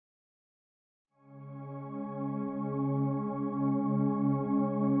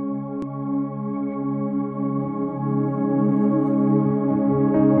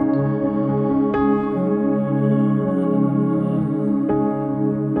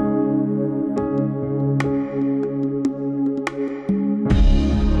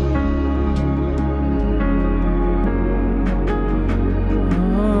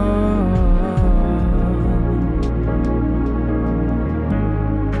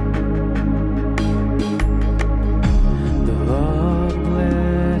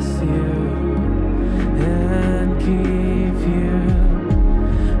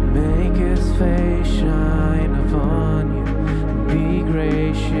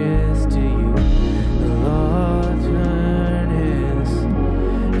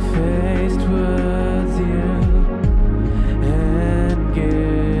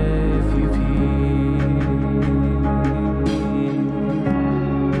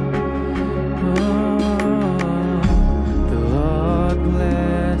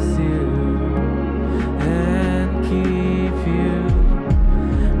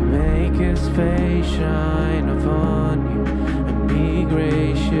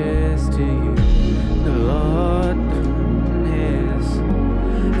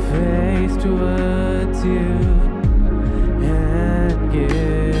towards you and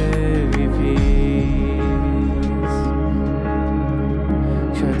give you peace.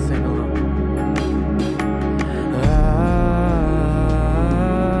 Church, sing along.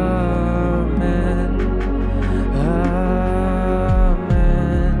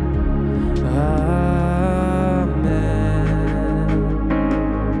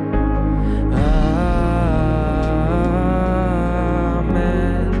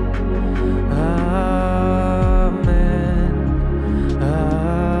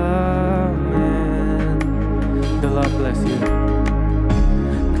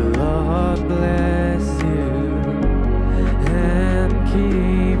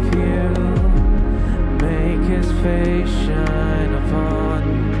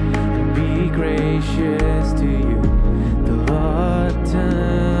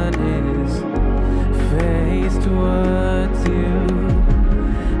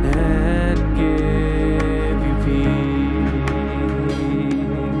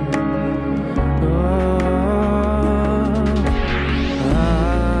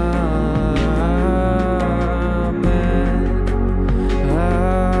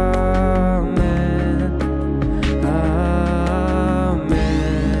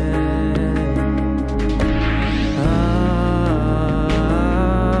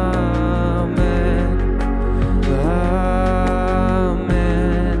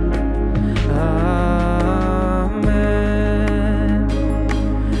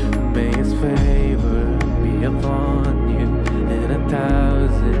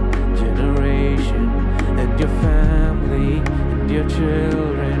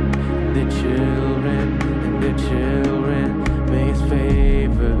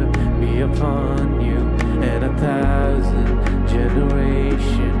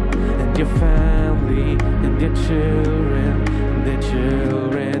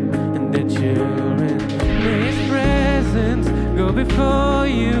 Before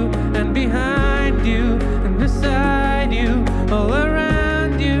you and behind you and beside you, all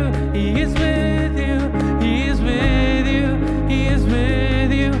around you. He is with you, He is with you, He is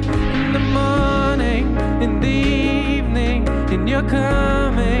with you. In the morning, in the evening, in your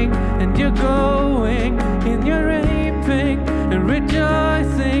coming and your going, in your reaping and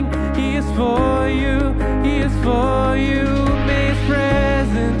rejoicing. He is for you, He is for you. May His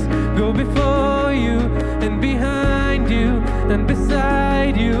presence go before you and behind you and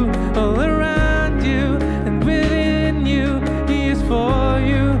beside you, all around you and within you. He is for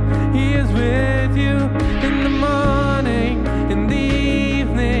you, He is with you. In the morning, in the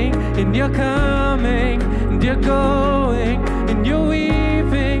evening, in your coming and your going, in your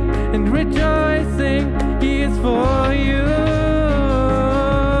weeping and rejoicing. He is for you.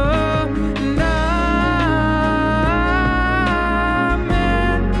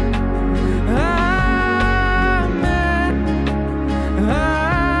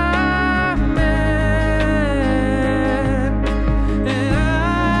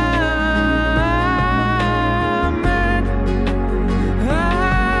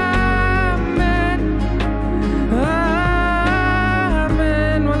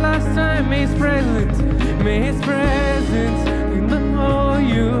 May His presence be before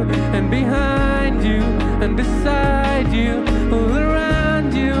you and behind you and beside you, all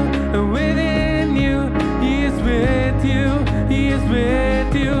around you and within you. He is with you, He is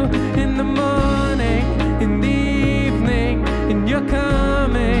with you. In the morning, in the evening, in your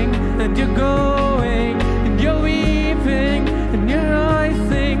coming and your going, in your weeping and your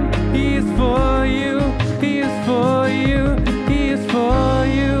rising. He is for you, He is for you, He is for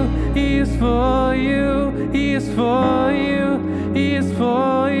you, He is for you. He is for you, He is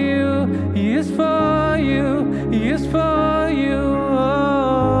for you, He is for you, He is for you.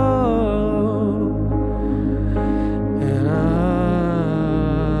 And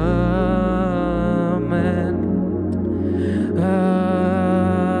amen,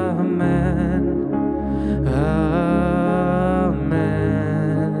 amen, amen.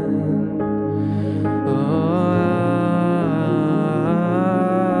 Oh,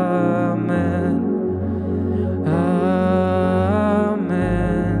 amen.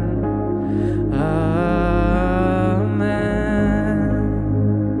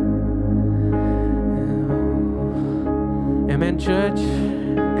 Amen, church.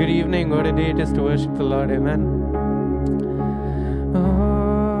 Good evening. What a day it is to worship the Lord. Amen. Oh,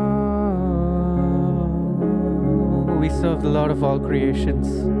 we serve the Lord of all creations.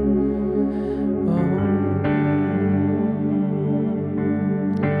 Oh.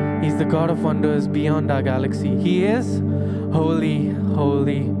 He's the God of wonders beyond our galaxy. He is holy,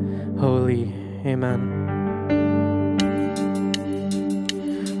 holy, holy. Amen.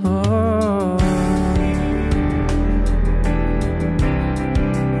 Oh.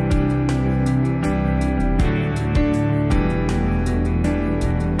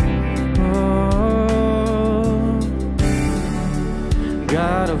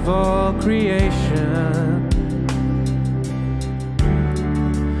 of all creation,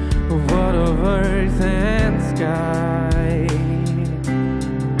 what of earth and sky.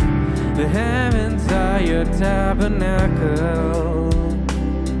 The heavens are your tabernacle.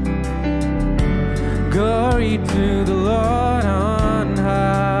 Glory to the Lord on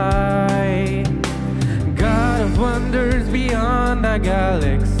high. God of wonders beyond our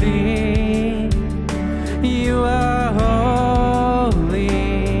galaxy, you are holy,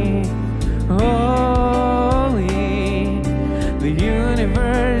 holy. The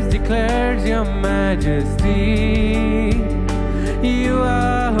universe declares your majesty. You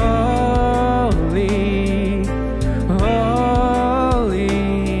are holy, holy,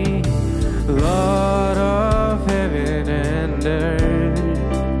 Lord of heaven and earth,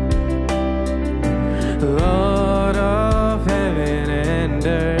 Lord of heaven and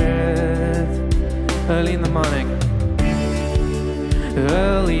earth. Early in the morning,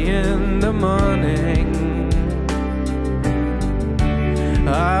 early in the morning,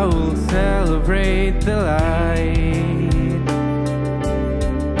 I will celebrate the light.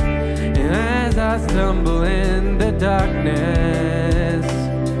 And as I stumble in the darkness,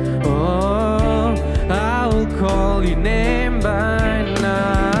 oh, I will call your name by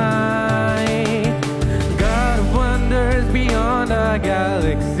night. God of wonders beyond our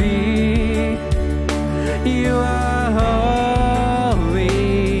galaxy, you are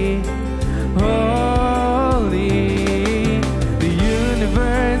holy, holy. The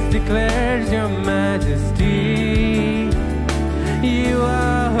universe declares your majesty. You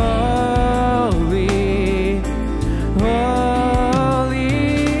are holy,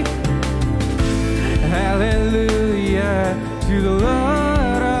 holy. Hallelujah to the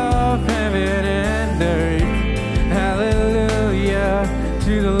Lord of heaven and earth. Hallelujah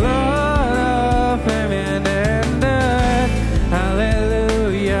to the Lord of heaven and earth.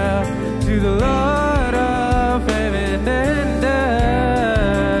 Hallelujah to the Lord of heaven and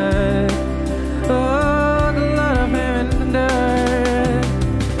earth. Oh, the Lord of heaven and earth.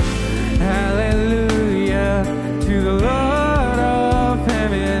 Hallelujah to the Lord of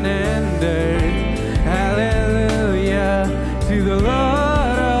heaven and earth. Hallelujah to the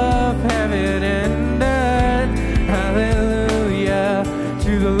Lord of heaven and earth. Hallelujah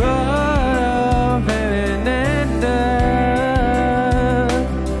to the Lord of heaven and earth.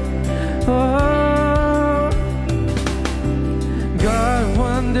 Oh, God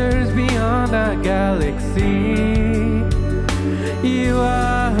wonders beyond our galaxy, you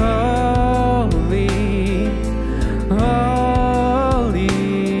are holy, holy.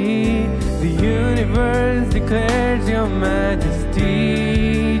 The universe declares your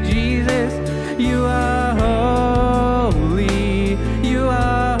majesty. Jesus, you are holy, you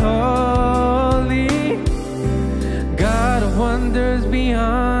are holy. God of wonders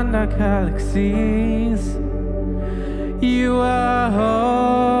beyond our galaxies, you are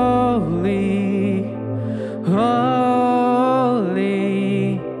holy, holy.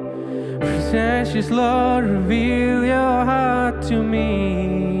 Precious Lord, reveal your heart to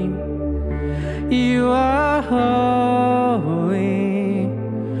me. You are holy,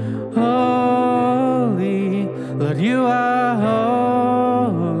 holy. Lord, you are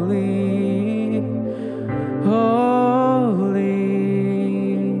holy, holy.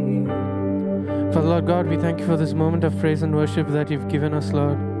 Father, Lord God, we thank you for this moment of praise and worship that you've given us,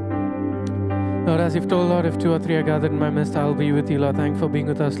 Lord. Lord, as you've told, Lord, if 2 or 3 are gathered in my midst, I'll be with you, Lord. Thank you for being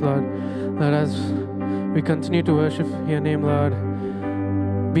with us, Lord. Lord, as we continue to worship your name, Lord,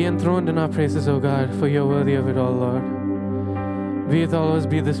 be enthroned in our praises, O God, for you're worthy of it all, Lord. Be with all of us,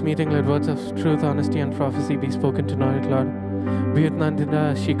 be this meeting, let words of truth, honesty, and prophecy be spoken tonight, Lord. Be with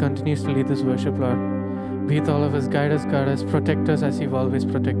Nandita as she continues to lead this worship, Lord. Be with all of us, guide us, protect us as you've always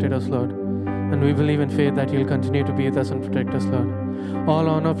protected us, Lord. And we believe in faith that you'll continue to be with us and protect us, Lord. All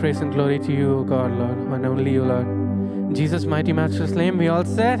honor, praise, and glory to you, O God, Lord, and only you, Lord. In Jesus' mighty, matchless name, we all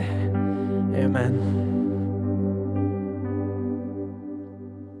said, Amen.